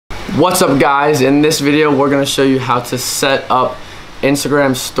What's up, guys? In this video we're going to show you how to set up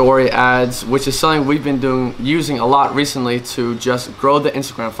Instagram story ads, which is something we've been using a lot recently to just grow the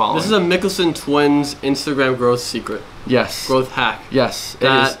Instagram following. This is a Mickelson Twins Instagram growth secret. Yes. Growth hack. Yes.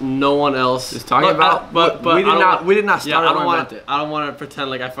 That no one else is talking about. But we did not start it. I don't want to pretend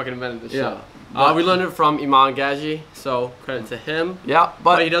like I fucking invented this shit. We learned it from Iman Gadzhi, so credit to him. Yeah,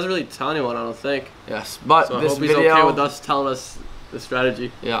 but he doesn't really tell anyone, I don't think. Yes, but so this I hope he's okay with us telling us the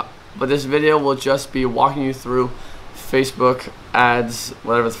strategy. Yeah, but this video will just be walking you through Facebook ads,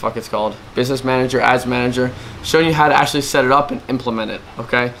 whatever the fuck it's called, Business Manager, Ads Manager, showing you how to actually set it up and implement it.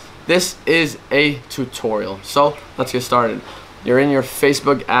 Okay, this is a tutorial, so let's get started. You're in your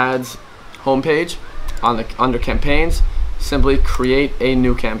Facebook ads homepage under campaigns. Simply create a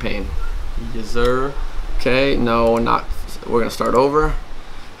new campaign. Yes, sir. Okay, no, not. We're gonna start over.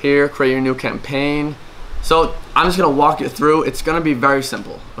 Here, create your new campaign. So I'm just gonna walk you through. It's gonna be very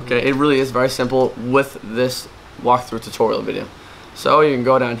simple. Okay, it really is very simple with this walkthrough tutorial video. So you can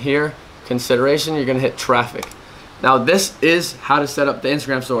go down here, consideration. You're gonna hit traffic. Now this is how to set up the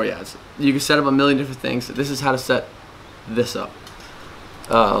Instagram story ads. You can set up a million different things. This is how to set this up.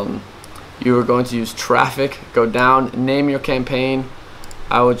 You are going to use traffic. Go down, name your campaign.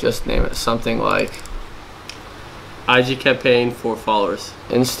 I would just name it something like IG campaign for followers.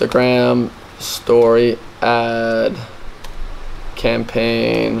 Instagram story ad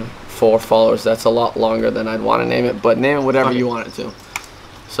campaign for followers. That's a lot longer than I'd want to name it, but name it whatever you want it to.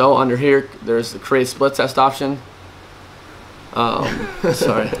 So under here, there's the create split test option.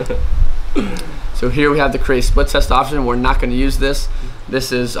 Sorry. So here we have the create split test option. We're not going to use this.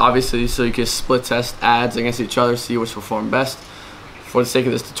 This is obviously so you can split test ads against each other, see which perform best. For the sake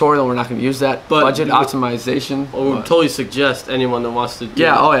of this tutorial, we're not going to use that. But budget optimization. We would totally suggest anyone that wants to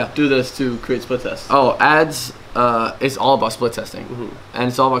do this to create split tests. Oh, ads is all about split testing. And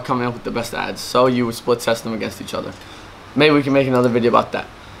it's all about coming up with the best ads. So you would split test them against each other. Maybe we can make another video about that.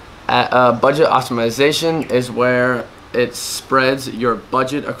 Budget optimization is where it spreads your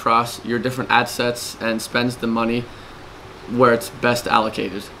budget across your different ad sets and spends the money where it's best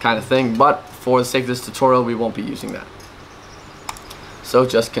allocated, kind of thing. But for the sake of this tutorial, we won't be using that. So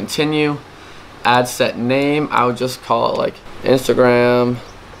just continue. Ad set name, I would just call it like Instagram.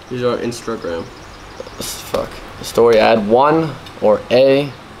 These are Instagram. Fuck. Story ad 1 or A.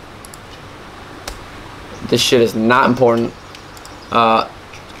 This shit is not important.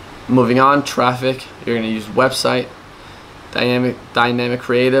 Moving on, traffic. You're gonna use website. Dynamic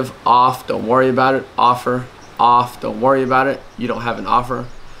creative, off, don't worry about it. Offer, off, don't worry about it. You don't have an offer.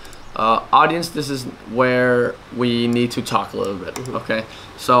 Audience, this is where we need to talk a little bit. Okay,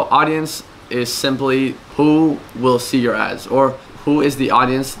 so audience is simply who will see your ads, or who is the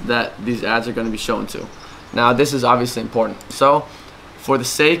audience that these ads are going to be shown to. Now this is obviously important. So for the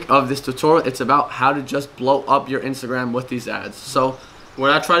sake of this tutorial, it's about how to just blow up your Instagram with these ads. So we're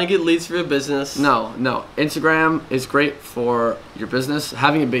not trying to get leads for your business. No. Instagram is great for your business.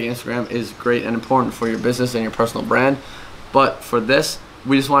 Having a big Instagram is great and important for your business and your personal brand. But for this,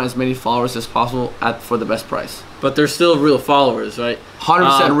 we just want as many followers as possible for the best price. But they're still real followers, right?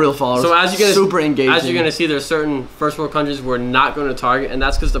 100% real followers. So as you're super engaging. As you're gonna see, there's certain first world countries we're not going to target, and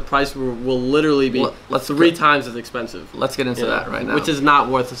that's because the price will literally be 3 times as expensive. Let's get into that right now. Which is not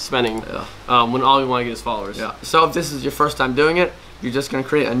worth spending when all we want to get is followers. Yeah. So if this is your first time doing it, you're just gonna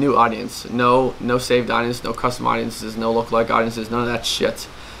create a new audience. No saved audience, no custom audiences, no lookalike audiences, none of that shit.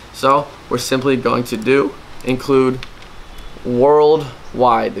 So we're simply going to include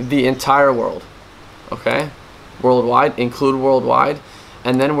worldwide, the entire world. Okay, worldwide, include worldwide,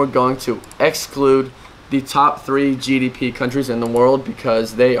 and then we're going to exclude the top 3 GDP countries in the world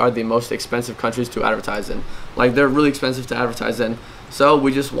because they are the most expensive countries to advertise in. Like, they're really expensive to advertise in. So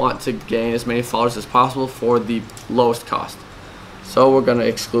we just want to gain as many followers as possible for the lowest cost. So we're going to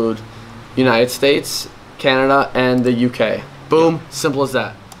exclude United States, Canada, and the UK. Boom, simple as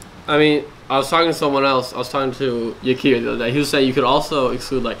that. I mean, I was talking to someone else. I was talking to Yakir the other day. He was saying you could also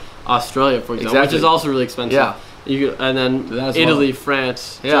exclude like Australia, for example, which is also really expensive. Yeah. You could, and then Italy,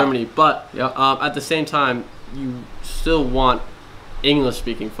 France, Germany. But at the same time, you still want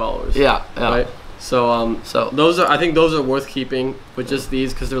English-speaking followers. Yeah. Right. So those are, I think those are worth keeping with just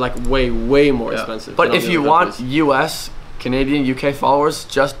these because they're like way more expensive. But if you want US, Canadian, UK followers,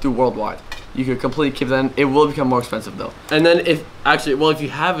 just do worldwide. You could completely keep them. It will become more expensive though. And then if you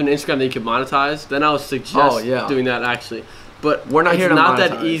have an Instagram that you can monetize, then I would suggest doing that actually. But we're not here to monetize.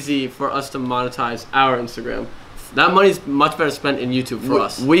 It's not that easy for us to monetize our Instagram That money's much better spent in YouTube for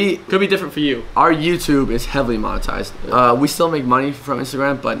us. Could be different for you. Our YouTube is heavily monetized. Yeah. We still make money from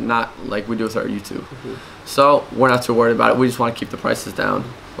Instagram, but not like we do with our YouTube. So we're not too worried about it. We just want to keep the prices down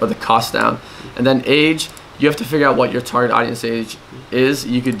or the cost down. And then age, you have to figure out what your target audience age is.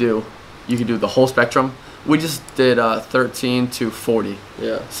 You could do the whole spectrum. We just did 13 to 40.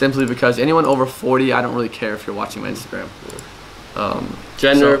 Yeah. Simply because anyone over 40, I don't really care if you're watching my Instagram.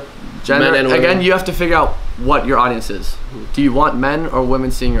 Gender, men and women. Again, you have to figure out what your audience is. Do you want men or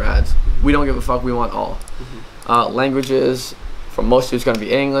women seeing your ads? We don't give a fuck. We want all. Languages, for most of you, it's going to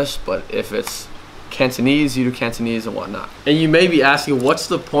be English, but if it's Cantonese, you do Cantonese and whatnot. And you may be asking, what's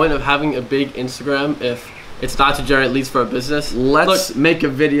the point of having a big Instagram if it's not to generate leads for a business? Let's make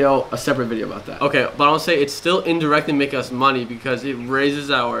a separate video about that. Okay, but I'll say it's still indirectly making us money because it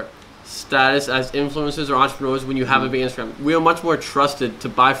raises our status as influencers or entrepreneurs when you have a big Instagram. We are much more trusted to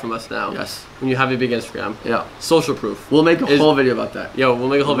buy from us now. Yes. When you have a big Instagram. Yeah. Social proof. We'll make a whole video about that. Yo, we'll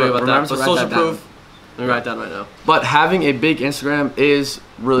make a whole video about that. But social proof, let me write that down right now. But having a big Instagram is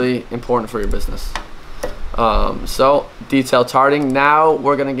really important for your business. So detailed targeting. Now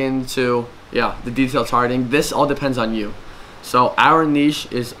we're gonna get into the detailed targeting. This all depends on you. So our niche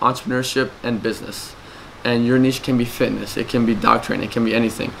is entrepreneurship and business, and your niche can be fitness, it can be dog training, it can be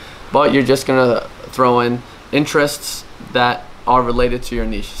anything. But you're just gonna throw in interests that are related to your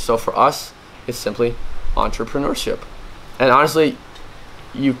niche. So for us, it's simply entrepreneurship. And honestly,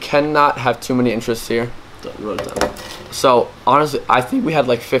 you cannot have too many interests here. So honestly, I think we had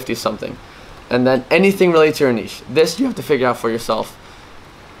like 50 something. And then anything related to your niche. This you have to figure out for yourself.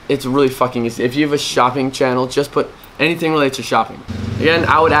 It's really fucking easy. If you have a shopping channel, just put anything related to shopping. Again,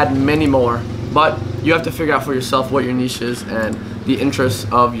 I would add many more, but you have to figure out for yourself what your niche is and the interests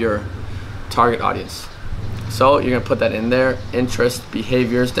of your target audience. So you're gonna put that in there. Interests,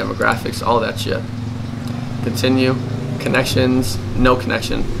 behaviors, demographics, all that shit. Continue. Connections, no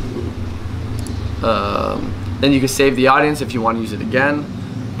connection. Then you can save the audience if you want to use it again.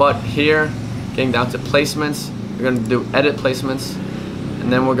 But here, getting down to placements, we're gonna do edit placements,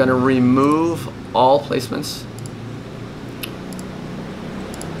 and then we're gonna remove all placements.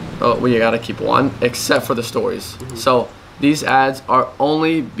 Oh, we gotta keep one, except for the stories. So these ads are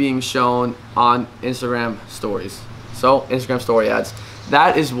only being shown on Instagram stories. So Instagram story ads.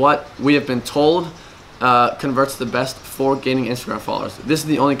 That is what we have been told converts the best for gaining Instagram followers. This is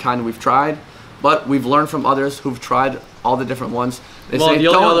the only kind we've tried, but we've learned from others who've tried all the different ones. They say, the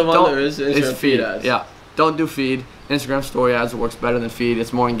only other one there is Instagram feed ads. Yeah, don't do feed. Instagram story ads works better than feed.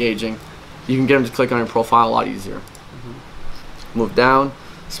 It's more engaging. You can get them to click on your profile a lot easier. Move down.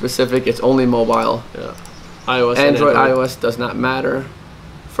 Specific, it's only mobile. Yeah. iOS Android, iOS does not matter.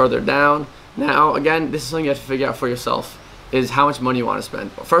 Further down. Now, again, this is something you have to figure out for yourself, is how much money you want to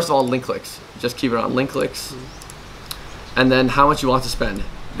spend. First of all, link clicks. Just keep it on link clicks. And then how much you want to spend.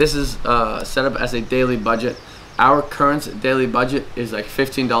 This is set up as a daily budget. Our current daily budget is like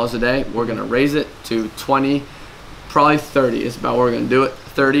 $15 a day. We're gonna raise it to 20, probably 30 is about where we're gonna do it.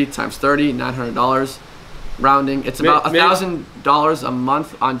 30 times 30, $900. Rounding, it's about $1,000 a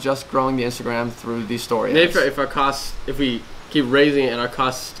month on just growing the Instagram through these story ads. Maybe if we keep raising it and our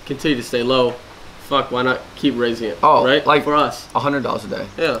costs continue to stay low, fuck, why not keep raising it? Oh, right, like for us, $100 a day.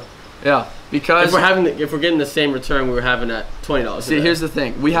 Yeah, yeah. Because if we're getting the same return we were having at $20. See, here's the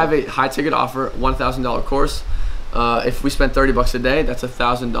thing: we have a high ticket offer, $1,000 course. If we spend $30 a day, that's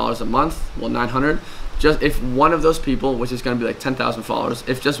 $1,000 a month. Well, 900. Just if one of those people, which is going to be like 10,000 followers,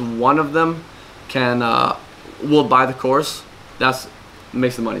 if just one of them will buy the course, that's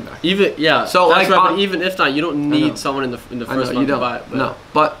makes the money back. Even so, like right, but even if not, you don't need someone in the first month to buy it. No,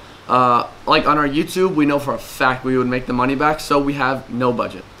 but like on our YouTube, we know for a fact we would make the money back, so we have no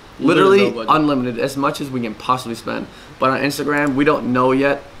budget. Literally no budget. Unlimited, as much as we can possibly spend. But on Instagram, we don't know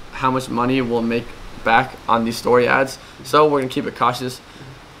yet how much money we'll make back on these story ads, so we're gonna keep it cautious.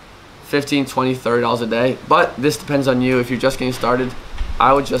 $15, $20, $30 a day, but this depends on you. If you're just getting started,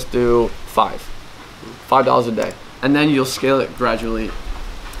 I would just do $5 a day, and then you'll scale it gradually.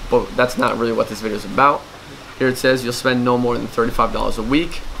 But that's not really what this video is about. Here it says you'll spend no more than $35 a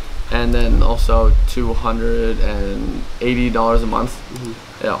week, and then also $280 a month.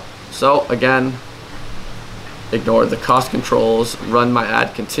 Yeah. So again, ignore the cost controls. Run my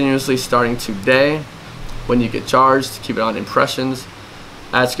ad continuously starting today. When you get charged, keep it on impressions.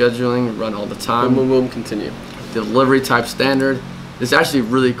 Ad scheduling, run all the time. Boom, boom, boom, continue. Delivery type standard. It's actually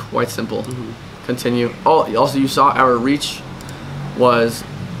really quite simple. Continue. Oh, also you saw our reach was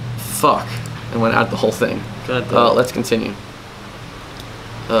fuck, and went out the whole thing. Let's continue.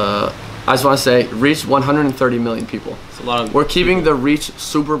 I just want to say, reach 130 million people. It's a lot of We're keeping the reach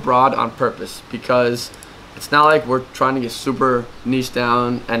super broad on purpose because It's not like we're trying to get super niche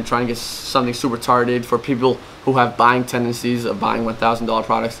down and trying to get something super targeted for people who have buying tendencies of buying $1,000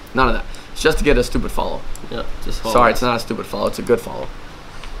 products. None of that. It's just to get a stupid follow. Yeah, just follow. Sorry, it's not a stupid follow. It's a good follow.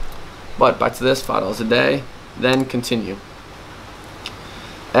 But back to this, $5 a day. Then continue.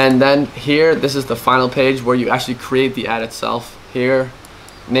 And then here, this is the final page where you actually create the ad itself. Here,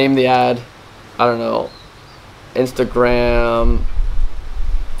 name the ad. I don't know. Instagram.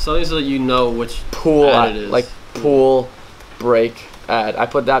 Something so that you know which Pool ad it is. Like pool break ad. I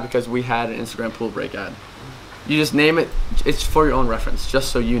put that because we had an Instagram pool break ad. You just name it. It's for your own reference,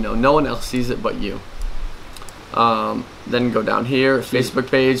 just so you know. No one else sees it but you. Then go down here.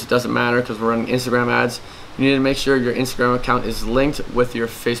 Facebook page. Doesn't matter because we're running Instagram ads. You need to make sure your Instagram account is linked with your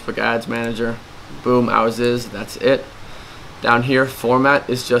Facebook ads manager. Boom, ours is. That's it. Down here, format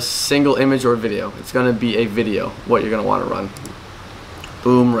is just single image or video. It's going to be a video, what you're going to want to run.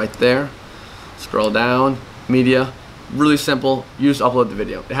 Boom, right there. Scroll down, media, really simple. You just upload the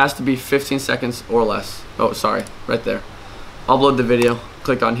video. It has to be 15 seconds or less. Oh, sorry, right there. Upload the video,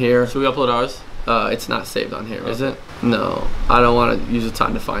 click on here. Should we upload ours? It's not saved on here, is it? No, I don't want to use the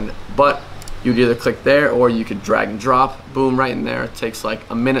time to find it. But you'd either click there or you could drag and drop. Boom, right in there. It takes like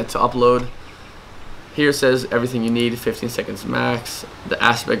a minute to upload. Here says everything you need, 15 seconds max, the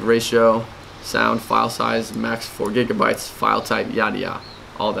aspect ratio, sound, file size, max 4 gigabytes, file type, yada yada,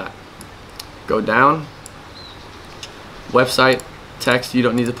 all that. Go down, website, text, you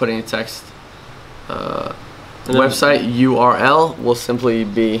don't need to put any text. Website URL will simply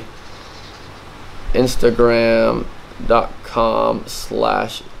be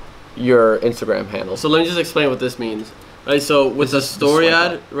instagram.com/your Instagram handle. So let me just explain what this means. Right, so with the story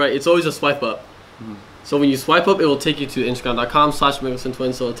ad, right, it's always a swipe up. So when you swipe up, it will take you to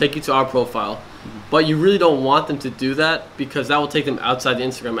instagram.com/MickelsenTwins, so it'll take you to our profile. But you really don't want them to do that because that will take them outside the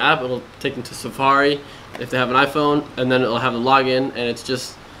Instagram app. It'll take them to Safari if they have an iPhone, and then it'll have the login, and it's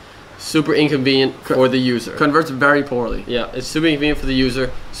just super inconvenient for the user. Converts very poorly. Yeah, it's super inconvenient for the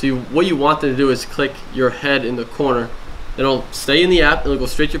user. So what you want them to do is click your head in the corner. It'll stay in the app, it'll go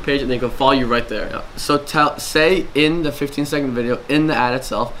straight to your page, and they can follow you right there. Yeah. So say in the 15-second video, in the ad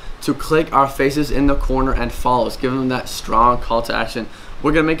itself, to click our faces in the corner and follow us. Give them that strong call to action.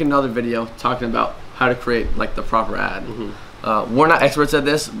 We're gonna make another video talking about how to create like the proper ad. We're not experts at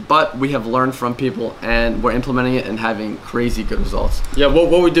this, but we have learned from people and we're implementing it and having crazy good results. Yeah, what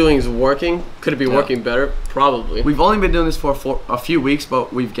we're doing is working. Could it be working better? Probably. We've only been doing this for a few weeks,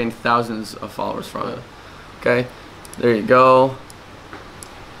 but we've gained thousands of followers from it. Okay, there you go.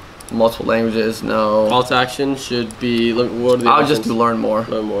 Multiple languages, no. Call to action should be, what are the I'll options? just do learn more.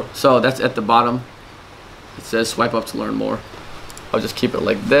 Learn more. So that's at the bottom. It says swipe up to learn more. I'll just keep it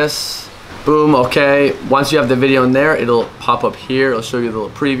like this. Boom, okay. Once you have the video in there, it'll pop up here. It'll show you the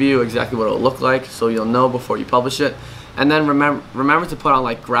little preview, exactly what it'll look like, so you'll know before you publish it. And then remember to put on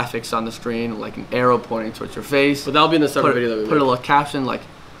like graphics on the screen, like an arrow pointing towards your face. But that'll be in the separate video that we Put a little caption like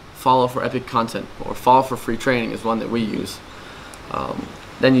follow for epic content or follow for free training is one that we use.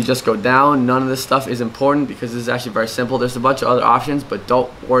 Then you just go down. None of this stuff is important because this is actually very simple. There's a bunch of other options, but don't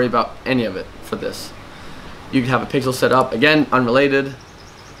worry about any of it for this. You can have a pixel set up, again, unrelated,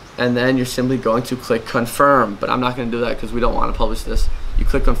 and then you're simply going to click confirm, but I'm not going to do that because we don't want to publish this. You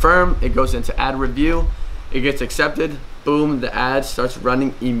click confirm, it goes into ad review, it gets accepted, boom, the ad starts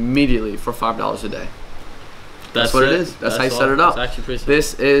running immediately for $5 a day. That's what it is. That's how you set it up. That's actually pretty simple.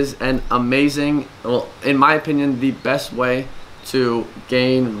 This is an amazing, well, in my opinion, the best way to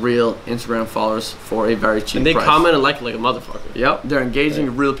gain real Instagram followers for a very cheap price. And they comment and like it like a motherfucker. Yep, they're engaging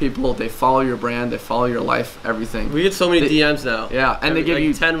with real people. They follow your brand. They follow your life, everything. We get so many DMs now. Yeah, and they give like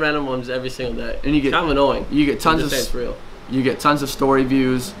you 10 random ones every single day. And you get kind of annoying. You get tons of it's real. You get tons of story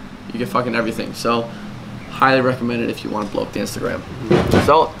views. You get fucking everything. So, highly recommend it if you want to blow up the Instagram.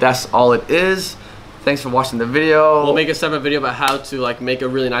 So that's all it is. Thanks for watching the video. We'll make a separate video about how to like make a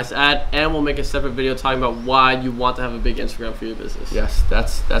really nice ad, and we'll make a separate video talking about why you want to have a big Instagram for your business. Yes,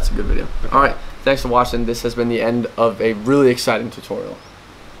 that's a good video. Okay. All right, thanks for watching. This has been the end of a really exciting tutorial.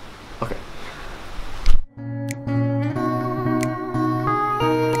 Okay.